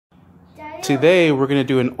Today we're going to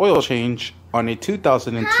do an oil change on a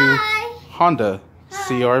 2002 Honda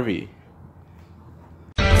CR-V.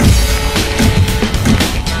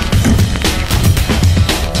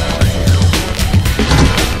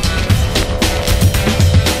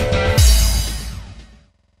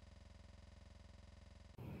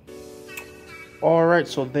 Alright,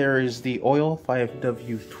 so there is the oil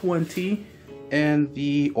 5W20 and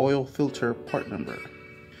the oil filter part number.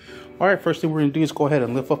 Alright, first thing we're going to do is go ahead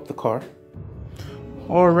and lift up the car.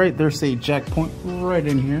 Alright, there's a jack point right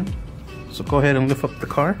in here. So go ahead and lift up the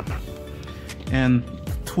car. And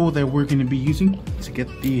the tool that we're going to be using to get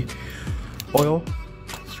the oil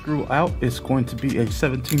screw out is going to be a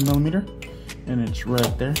 17mm. And it's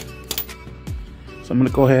right there. So I'm going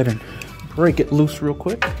to go ahead and break it loose real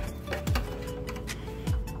quick.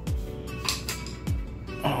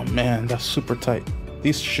 Oh man, that's super tight.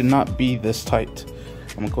 These should not be this tight.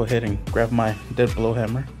 I'm gonna go ahead and grab my dead blow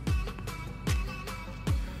hammer.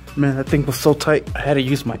 Man, that thing was so tight, I had to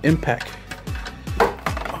use my impact.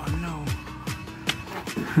 Oh no.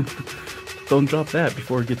 Don't drop that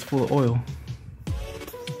before it gets full of oil.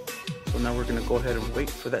 So now we're gonna go ahead and wait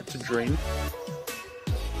for that to drain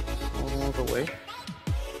all the way.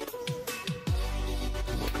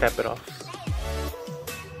 We'll cap it off.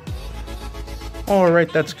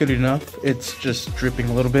 Alright, that's good enough. It's just dripping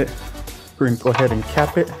a little bit. We're going to go ahead and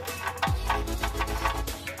cap it.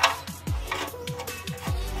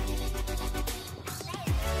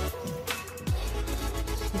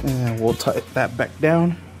 And we'll tie that back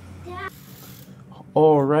down.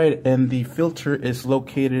 Alright, and the filter is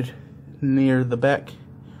located near the back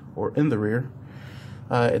or in the rear.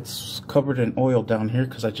 It's covered in oil down here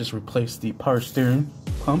because I just replaced the power steering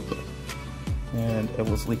pump. And it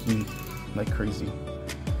was leaking like crazy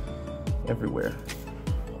everywhere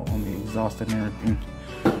on the exhaust and everything.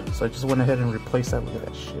 So I just went ahead and replaced that. Look at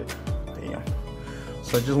that shit. Damn.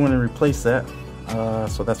 So I just want to replace that.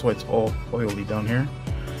 So that's why it's all oily down here.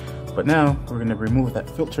 But now we're going to remove that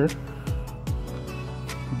filter. The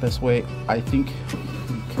best way I think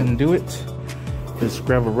we can do it is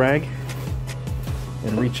grab a rag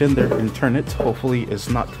and reach in there and turn it. Hopefully it's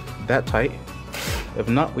not that tight. If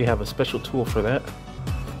not, we have a special tool for that.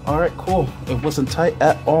 Alright, cool. It wasn't tight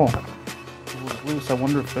at all. It was loose. I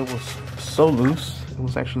wonder if it was so loose it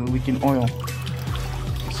was actually leaking oil.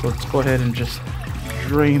 So let's go ahead and just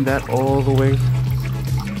drain that all the way.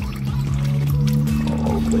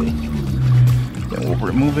 All the way. Then we'll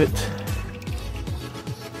remove it.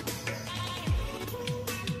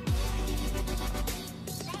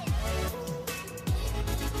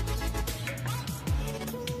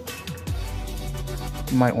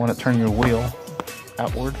 You might want to turn your wheel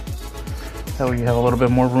outward. That way you have a little bit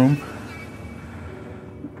more room.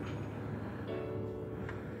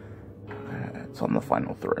 It's on the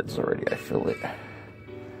final threads already, I feel it.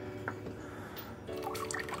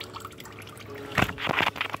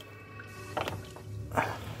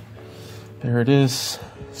 There it is.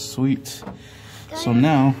 Sweet. So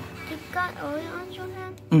now, you got oil on your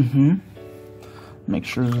hand? Mm-hmm. Make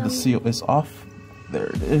sure the seal is off. There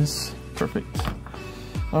it is. Perfect.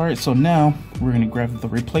 Alright, so now we're going to grab the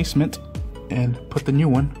replacement and put the new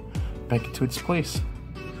one back into its place.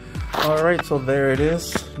 Alright, so there it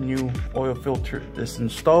is. New oil filter is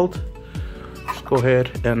installed. Just go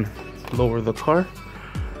ahead and lower the car.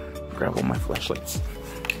 Grab all my flashlights.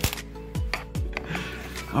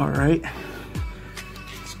 Alright,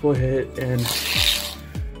 let's go ahead and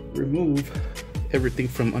remove everything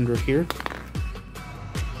from under here.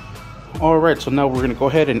 Alright, so now we're going to go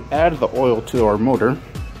ahead and add the oil to our motor.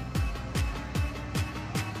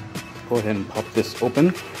 Go ahead and pop this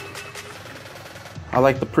open. I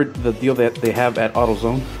like the deal that they have at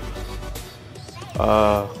AutoZone.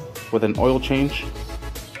 With an oil change,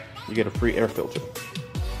 you get a free air filter.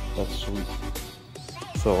 That's sweet.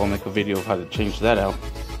 So I'll make a video of how to change that out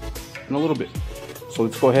in a little bit. So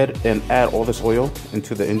let's go ahead and add all this oil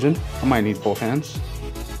into the engine. I might need both hands.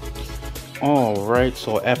 Alright,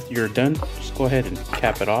 so after you're done, just go ahead and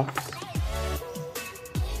cap it off.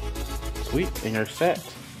 Sweet, and you're set.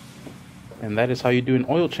 And that is how you do an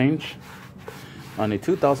oil change on a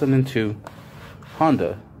 2002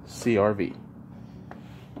 Honda CR-V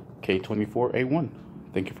K24A1.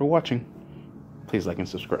 Thank you for watching. Please like and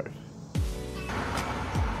subscribe.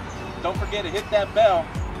 Don't forget to hit that bell.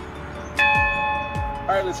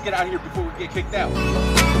 All right, let's get out of here before we get kicked out.